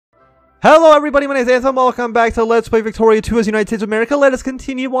Hello everybody, my name is Anthem. Welcome back to Let's Play Victoria 2 as United States of America. Let us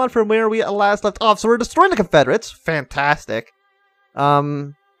continue on from where we last left off. So we're destroying the Confederates. Fantastic.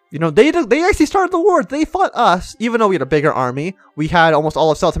 You know, they actually started the war. They fought us, even though we had a bigger army. We had almost all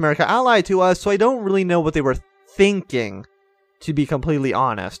of South America allied to us, so I don't really know what they were thinking, to be completely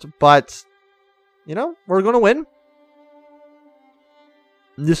honest. But, you know, we're going to win.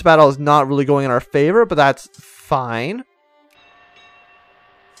 This battle is not really going in our favor, but that's fine.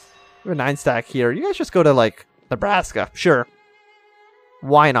 We have a 9-stack here. You guys just go to, like, Nebraska. Sure.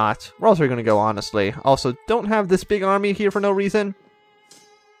 Why not? Where else are we going to go, honestly? Also, don't have this big army here for no reason.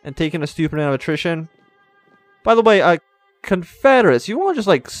 And taking a stupid amount of attrition. By the way, Confederates, you want to just,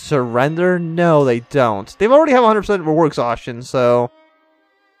 like, surrender? No, they don't. They've already have 100% war exhaustion, so...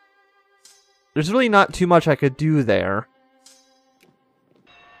 there's really not too much I could do there.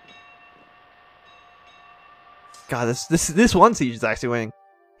 God, this one siege is actually winning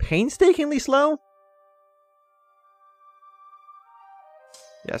painstakingly slow.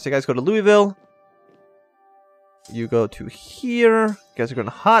 Yeah, so you guys go to Louisville. You go to here. You guys are going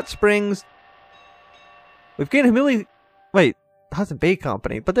to Hot Springs. We've gained humility. Wait, Hudson Bay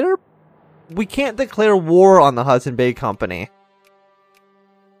Company, but we can't declare war on the Hudson Bay Company.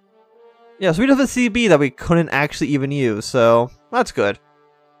 Yeah, so we have a CB that we couldn't actually even use, so that's good.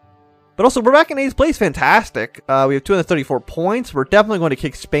 But also, we're back in 8th place. Fantastic. We have 234 points. We're definitely going to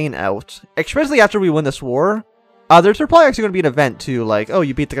kick Spain out, especially after we win this war. There's probably actually going to be an event too, like, oh,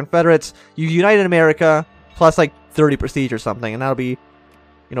 you beat the Confederates, you united America, plus like 30 prestige or something, and that'll be,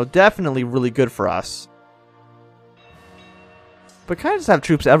 you know, definitely really good for us. But kind of just have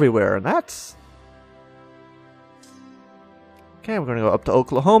troops everywhere, and that's... okay, we're going to go up to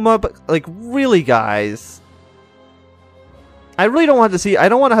Oklahoma, but, like, really, guys... I really don't want to see... I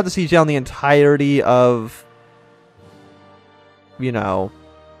don't want to have to siege down the entirety of... you know...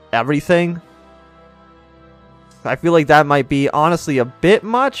 everything. I feel like that might be, honestly, a bit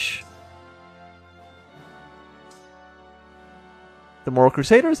much. The Moral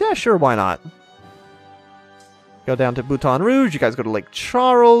Crusaders? Yeah, sure, why not? Go down to Baton Rouge. You guys go to Lake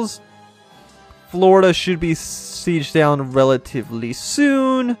Charles. Florida should be sieged down relatively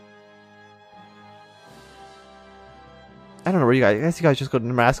soon. I don't know where you guys... I guess you guys just go to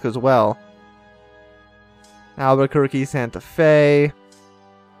Nebraska as well. Albuquerque, Santa Fe.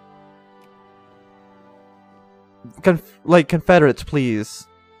 Like, Confederates, please.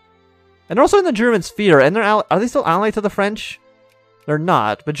 And they're also in the German sphere. And they're are they still allied to the French? They're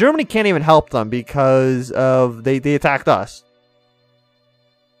not. But Germany can't even help them because of... they attacked us.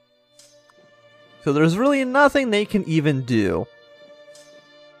 So there's really nothing they can even do.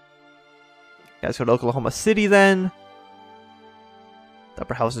 You guys go to Oklahoma City then. The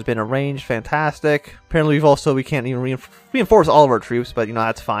upper house has been arranged. Fantastic. Apparently we can't even reinforce all of our troops, but you know,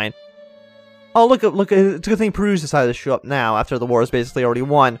 that's fine. Oh, look, it's a good thing Peru's decided to show up now after the war is basically already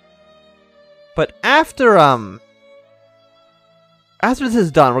won. But after this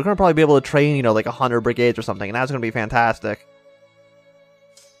is done, we're going to probably be able to train, you know, like 100 brigades or something, and that's going to be fantastic.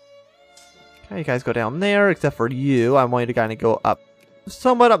 Okay, you guys go down there, except for you. I want you to kind of go up,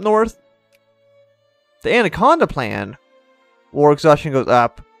 somewhat up north. The Anaconda plan. War exhaustion goes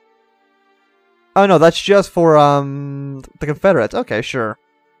up. Oh no, that's just for the Confederates. Okay, sure.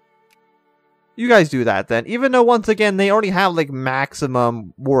 You guys do that then. Even though once again they already have like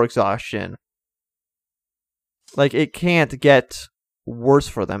maximum war exhaustion. Like it can't get worse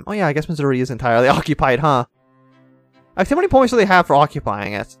for them. Oh yeah, I guess Missouri is entirely occupied, huh? Actually, how many points do they have for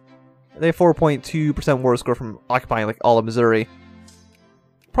occupying it? They have 4.2% war score from occupying like all of Missouri.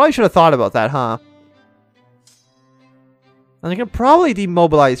 Probably should have thought about that, huh? And they can probably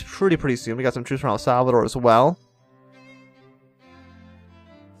demobilize pretty soon. We got some troops from El Salvador as well.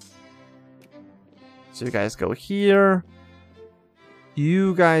 So you guys go here.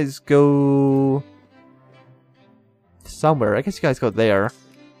 You guys go... somewhere. I guess you guys go there.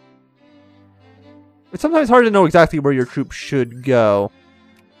 It's sometimes hard to know exactly where your troops should go.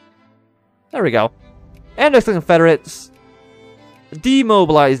 There we go. And next to the Confederates.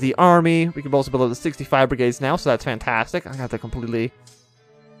 Demobilize the army. We can also below the 65 brigades now, so that's fantastic. I have to completely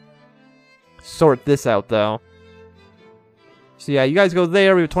sort this out, though. So yeah, you guys go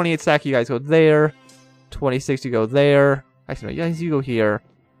there. We have 28 stack. You guys go there. 26, you go there. Actually, no, you go here.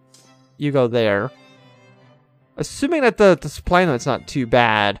 You go there. Assuming that the supply limit's not too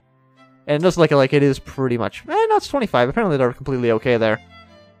bad. And it looks like it is pretty much... no, it's 25. Apparently they're completely okay there.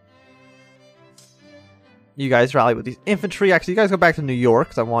 You guys rally with these infantry. Actually, you guys go back to New York,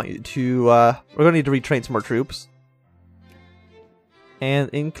 because I want you to... we're going to need to retrain some more troops. And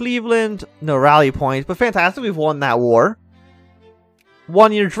in Cleveland, no rally points, but fantastic, we've won that war.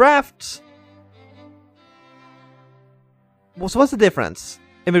 1-year drafts. Well, so what's the difference?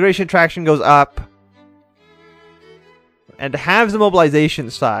 Immigration attraction goes up. And halves the mobilization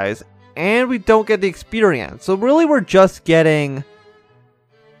size. And we don't get the experience. So really we're just getting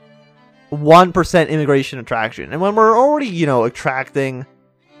 1% immigration attraction. And when we're already, you know, attracting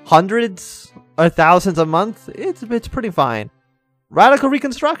hundreds or thousands a month, it's pretty fine. Radical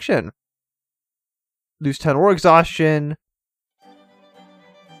reconstruction. Lose 10 war exhaustion.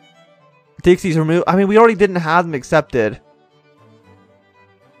 Dixie's removed. I mean, we already didn't have them accepted.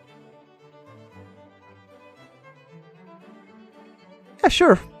 Yeah,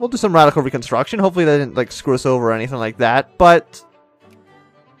 sure. We'll do some radical reconstruction. Hopefully they didn't, like, screw us over or anything like that. But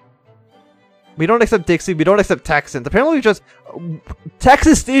we don't accept Dixie. We don't accept Texans. Apparently we just...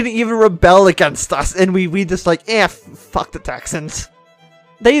 Texas didn't even rebel against us. And we just like, fuck the Texans.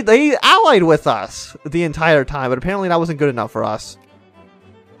 They allied with us the entire time. But apparently that wasn't good enough for us.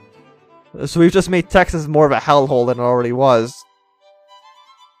 So we've just made Texas more of a hellhole than it already was.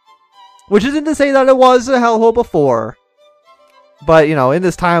 Which isn't to say that it was a hellhole before. But, you know, in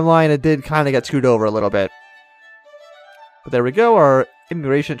this timeline, it did kind of get screwed over a little bit. But there we go, our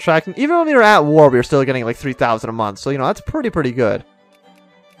immigration tracking. Even when we were at war, we were still getting like 3,000 a month. So, you know, that's pretty good.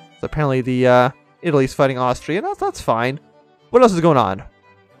 So apparently the, Italy's fighting Austria. That's fine. What else is going on?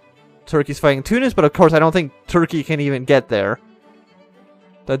 Turkey's fighting Tunis, but of course I don't think Turkey can even get there.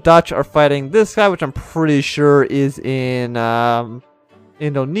 The Dutch are fighting this guy, which I'm pretty sure is in,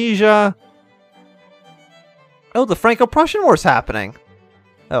 Indonesia. Oh, the Franco-Prussian War's happening.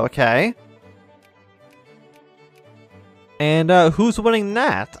 Okay. And who's winning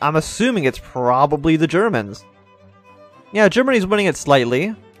that? I'm assuming it's probably the Germans. Yeah, Germany's winning it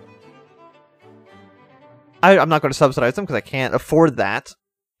slightly. I'm not going to subsidize them because I can't afford that.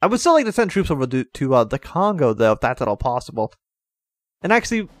 I would still like to send troops over to the Congo, though, if that's at all possible. And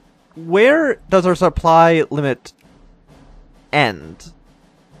actually, where does our supply limit end?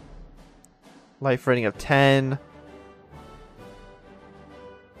 Life rating of 10.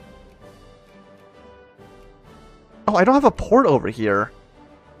 Oh, I don't have a port over here.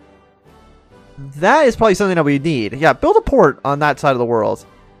 That is probably something that we need. Yeah, build a port on that side of the world.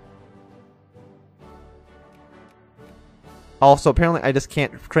 Also, apparently I just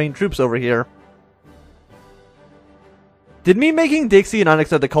can't train troops over here. Did me making Dixie an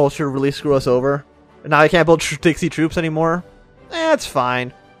unaccepted culture really screw us over? And now I can't build Dixie troops anymore? That's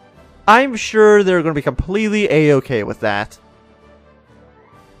fine. I'm sure they're going to be completely A-okay with that.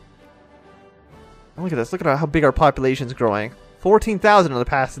 Look at this. Look at how big our population's growing. 14,000 in the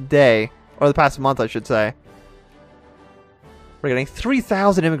past day. Or the past month, I should say. We're getting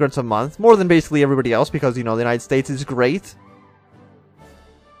 3,000 immigrants a month. More than basically everybody else because, you know, the United States is great.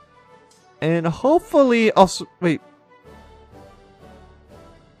 And hopefully... also, wait.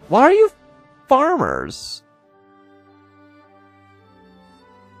 Why are you farmers?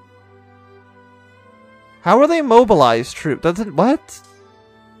 How are they mobilized troops? Doesn't... what?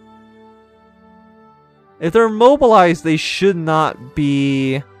 If they're mobilized, they should not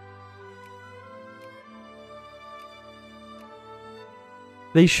be...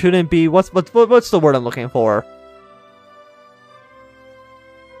 They shouldn't be... What's the word I'm looking for?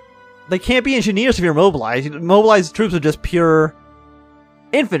 They can't be engineers if you're mobilized. Mobilized troops are just pure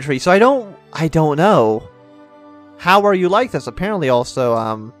infantry. So I don't know. How are you like this? Apparently also,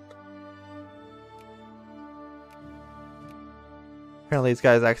 apparently these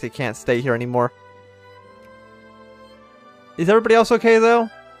guys actually can't stay here anymore. Is everybody else okay, though?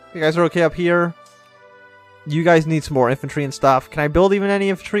 You guys are okay up here? You guys need some more infantry and stuff. Can I build even any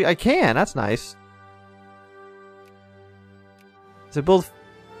infantry? I can. That's nice. So build...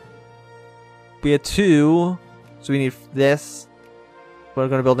 We had 2. So we need this. We're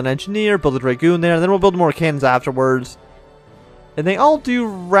going to build an engineer, build a dragoon there, and then we'll build more cannons afterwards. And they all do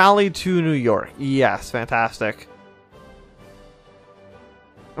rally to New York. Yes, fantastic.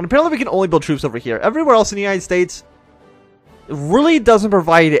 And apparently we can only build troops over here. Everywhere else in the United States really doesn't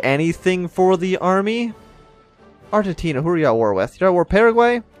provide anything for the army. Argentina, who are you at war with? You're at war with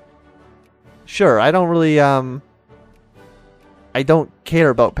Paraguay? Sure, I don't really, I don't care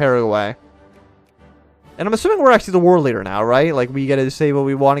about Paraguay. And I'm assuming we're actually the war leader now, right? Like, we get to say what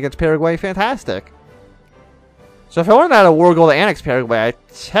we want against Paraguay? Fantastic. So if I wanted to add a war goal to annex Paraguay, I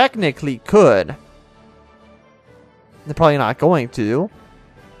technically could. They're probably not going to.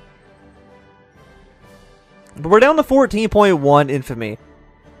 But we're down to 14.1 infamy.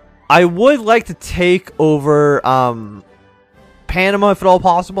 I would like to take over Panama if at all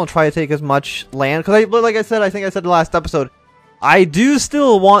possible and try to take as much land. Because, like I said, I think I said in the last episode, I do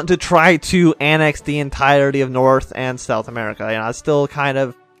still want to try to annex the entirety of North and South America. You know, it's still kind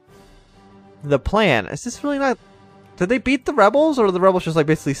of the plan. Is this really not... Did they beat the rebels, or do the rebels just like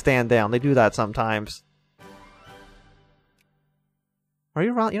basically stand down? They do that sometimes. Are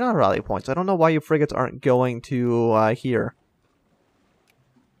you rally? You're not a rally points. I don't know why your frigates aren't going to here.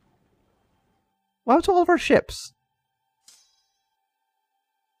 Why was all of our ships?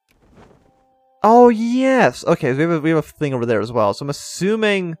 Oh yes. Okay, so we have a thing over there as well. So I'm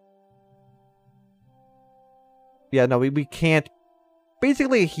assuming. Yeah, no, we can't.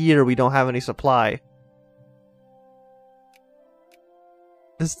 Basically, here we don't have any supply.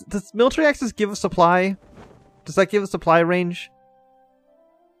 Does military access give a supply? Does that give a supply range?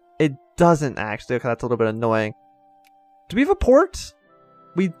 It doesn't actually. Okay, that's a little bit annoying. Do we have a port?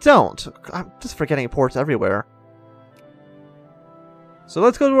 We don't. I'm just forgetting ports everywhere. So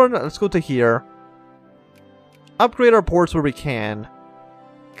let's go to here. Upgrade our ports where we can.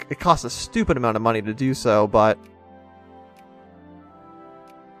 It costs a stupid amount of money to do so, but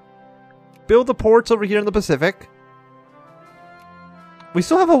build the ports over here in the Pacific. We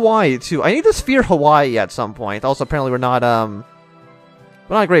still have Hawaii too. I need to sphere Hawaii at some point. Also, apparently we're not a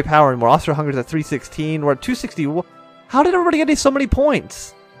great power anymore. Austro-Hungary's at 316. We're at 260. How did everybody get so many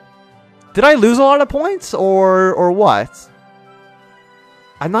points? Did I lose a lot of points or what?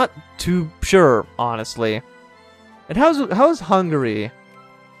 I'm not too sure, honestly. And how's Hungary?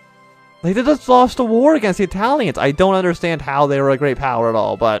 Like, they just lost a war against the Italians. I don't understand how they were a great power at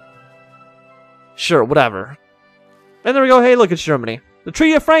all, but sure, whatever. And there we go. Hey, look, it's Germany. The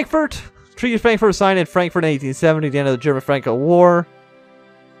Treaty of Frankfurt. Treaty of Frankfurt was signed in Frankfurt in 1870, the end of the German-Franco War.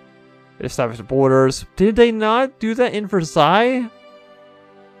 It established borders. Did they not do that in Versailles?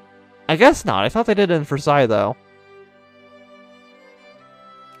 I guess not. I thought they did it in Versailles, though.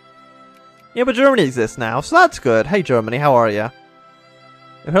 Yeah, but Germany exists now, so that's good. Hey, Germany, how are you?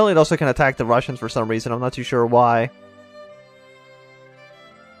 Apparently it also can attack the Russians for some reason. I'm not too sure why.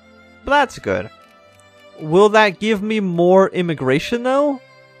 But that's good. Will that give me more immigration, though?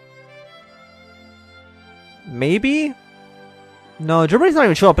 Maybe? No, Germany's not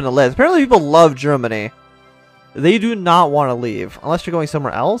even showing up in the list. Apparently people love Germany. They do not want to leave. Unless you're going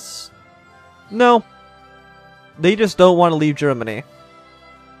somewhere else? No. They just don't want to leave Germany.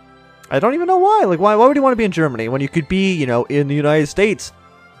 I don't even know why. Like, why would you want to be in Germany when you could be, you know, in the United States?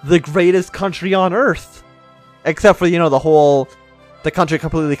 The greatest country on Earth. Except for, you know, the country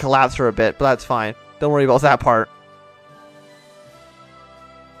completely collapsed for a bit, but that's fine. Don't worry about that part.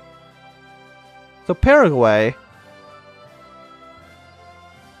 So Paraguay.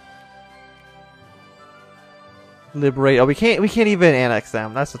 Liberate. Oh, we can't even annex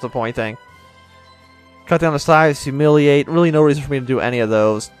them. That's just the point thing. Cut down the size, humiliate. Really no reason for me to do any of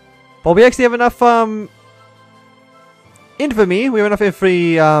those. But we actually have enough infamy. We have enough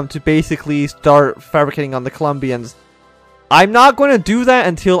infamy to basically start fabricating on the Colombians. I'm not going to do that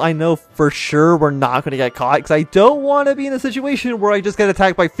until I know for sure we're not going to get caught, because I don't want to be in a situation where I just get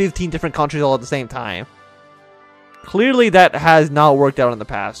attacked by 15 different countries all at the same time. Clearly that has not worked out in the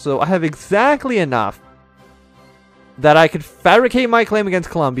past, so I have exactly enough that I could fabricate my claim against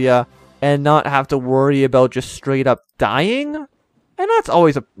Colombia and not have to worry about just straight up dying. And that's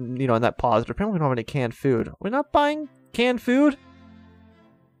always a, you know, net positive. Apparently we don't have any canned food. We're not buying canned food?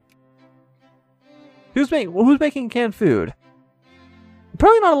 Who's making canned food?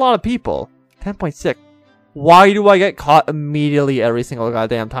 Probably not a lot of people. 10.6. Why do I get caught immediately every single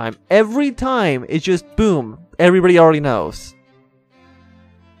goddamn time? Every time, it's just boom. Everybody already knows.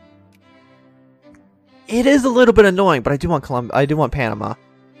 It is a little bit annoying, but I do want Panama.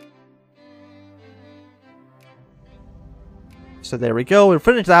 So there we go. We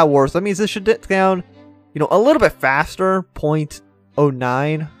finished that war. So that means this should get down, you know, a little bit faster. 0.09.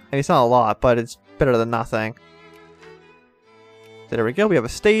 I mean, it's not a lot, but it's better than nothing. So there we go. We have a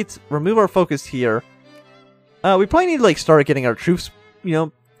state. Remove our focus here. We probably need to like start getting our troops, you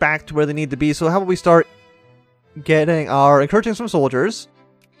know, back to where they need to be. So how about we start encouraging some soldiers.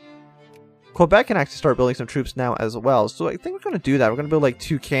 Quebec can actually start building some troops now as well. So I think we're going to do that. We're going to build like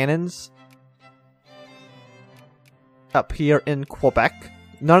 2 cannons up here in Quebec.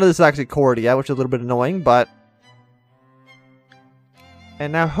 None of this is actually cored yet, which is a little bit annoying, but...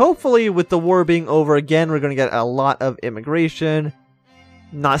 And now hopefully with the war being over again, we're going to get a lot of immigration.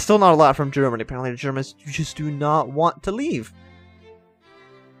 Still not a lot from Germany. Apparently the Germans just do not want to leave.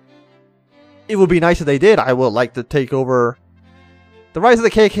 It would be nice if they did. I would like to take over the rise of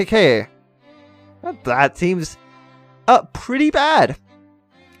the KKK. That seems pretty bad.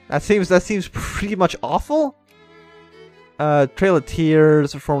 That seems pretty much awful. Trail of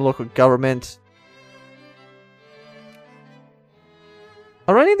Tears, reform local government.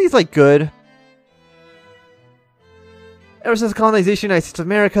 Are any of these, like, good? Ever since colonization of the United States of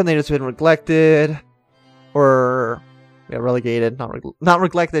America, they've just been neglected. Or, yeah, relegated. Not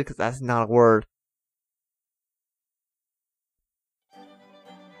neglected, because that's not a word.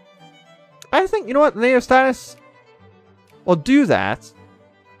 I think, you know what, native status? Well, do that.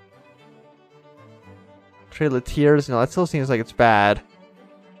 Trade the tiers, no, that still seems like it's bad.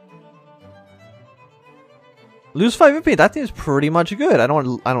 Lose 5 MP, that seems pretty much good. I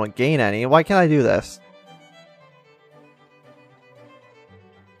don't gain any. Why can't I do this?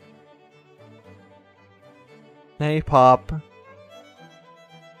 Hey, pop.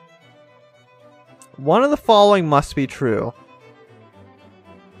 One of the following must be true.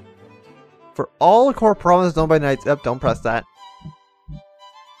 For all the core provinces owned by the United States... don't press that.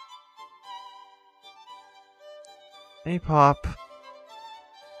 Hey, pop.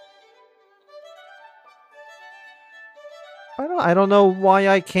 I don't know why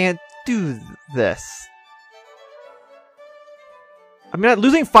I can't do this. I mean,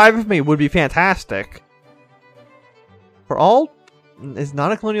 losing 5 of me would be fantastic. For all is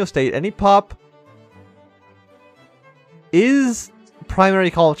not a colonial state, any pop is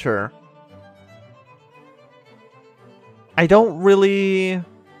primary culture. I don't really...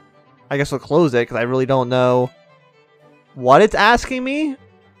 I guess we'll close it, because I really don't know what it's asking me.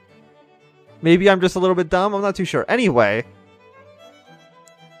 Maybe I'm just a little bit dumb, I'm not too sure. Anyway...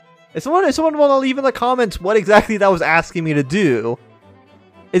 If someone want to leave in the comments what exactly that was asking me to do.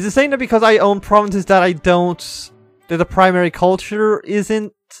 Is it saying that because I own provinces that I don't... that the primary culture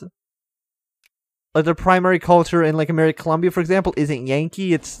isn't... like the primary culture in like American Columbia, for example, isn't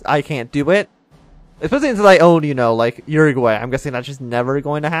Yankee, I can't do it? Especially since I own, you know, like Uruguay. I'm guessing that's just never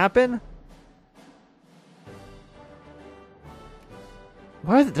going to happen?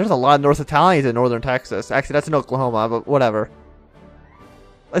 There's a lot of North Italians in northern Texas. Actually, that's in Oklahoma, but whatever.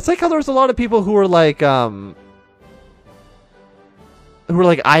 It's like how there's a lot of people who are like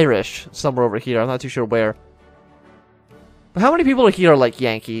Irish somewhere over here. I'm not too sure where. But how many people here are like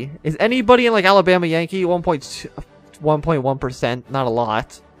Yankee? Is anybody in like Alabama Yankee? 1.1%, not a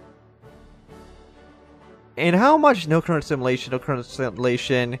lot. And how much? No current simulation, no current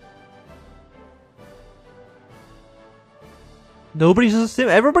simulation. Nobody's a sim.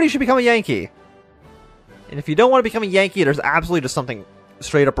 Everybody should become a Yankee. And if you don't want to become a Yankee, there's absolutely just something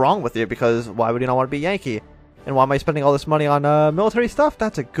straight up wrong with you, because why would you not want to be a Yankee? And why am I spending all this money on military stuff?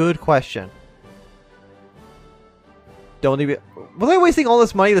 That's a good question. Don't even... Was I wasting all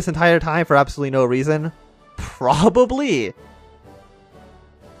this money this entire time for absolutely no reason? Probably.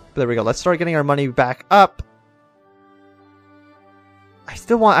 But there we go. Let's start getting our money back up. I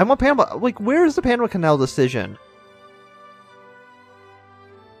want Panama... Like, where's the Panama Canal decision?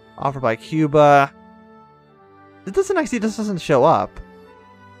 Offered by Cuba. This doesn't show up.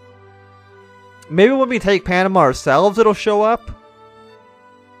 Maybe when we take Panama ourselves, it'll show up.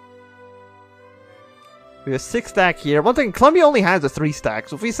 We have a 6-stack here. One thing, Colombia only has a 3-stack,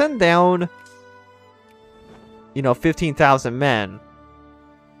 so if we send down, you know, 15,000 men,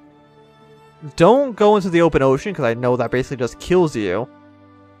 don't go into the open ocean, because I know that basically just kills you.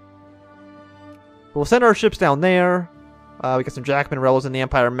 We'll send our ships down there. We got some Jackman rebels in the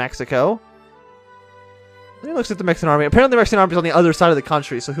Empire of Mexico. And he looks at the Mexican army. Apparently the Mexican army is on the other side of the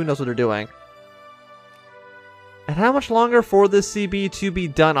country, so who knows what they're doing. And how much longer for this CB to be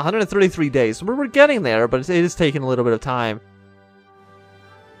done? 133 days. So we're getting there, but it is taking a little bit of time.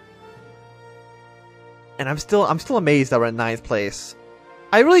 And I'm still amazed that we're in 9th place.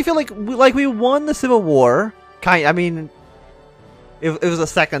 I really feel like we won the Civil War. I mean, it was a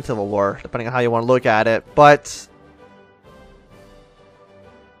second Civil War, depending on how you want to look at it. But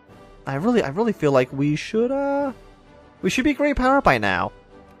I really feel like we should be great power by now.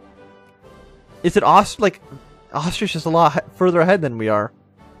 Is it Austria? Like, Austria's just a lot further ahead than we are.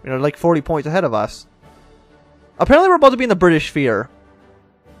 You know, like 40 points ahead of us. Apparently we're about to be in the British sphere.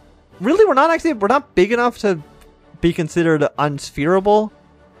 Really, we're not big enough to be considered unspherable.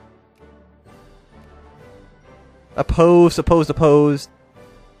 Opposed.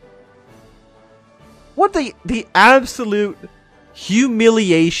 What the absolute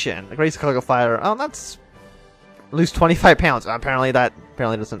humiliation. The Great Chicago Fire. Oh, that's... lose 25 pounds. Apparently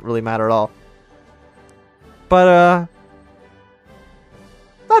doesn't really matter at all. But,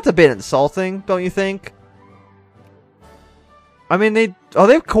 that's a bit insulting, don't you think? I mean, they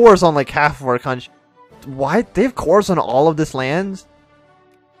have cores on like half of our country. Why? They have cores on all of this land?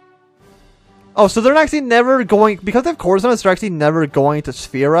 Oh, so they're actually never going... Because they have cores on us, they're actually never going to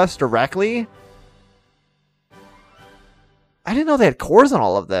sphere us directly? I didn't know they had cores on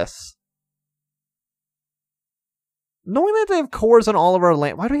all of this. Knowing that they have cores on all of our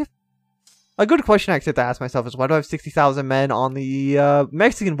land, why do we have... A good question I have to ask myself is, why do I have 60,000 men on the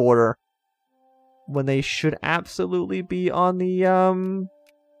Mexican border when they should absolutely be on the,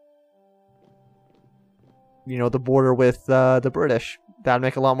 you know, the border with the British? That'd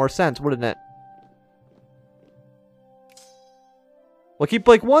make a lot more sense, wouldn't it? We'll keep,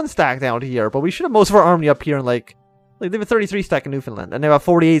 like, 1 stack down here, but we should have most of our army up here in, like they have a 33 stack in Newfoundland, and they have a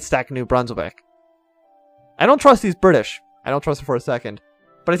 48 stack in New Brunswick. I don't trust these British. I don't trust them for a second.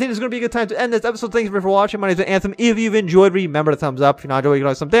 But I think it's going to be a good time to end this episode. Thanks for watching. My name is Anthem. If you've enjoyed, remember to thumbs up. If you're not enjoying, you can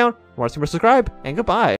always thumb down. If you want to see more, subscribe. And goodbye.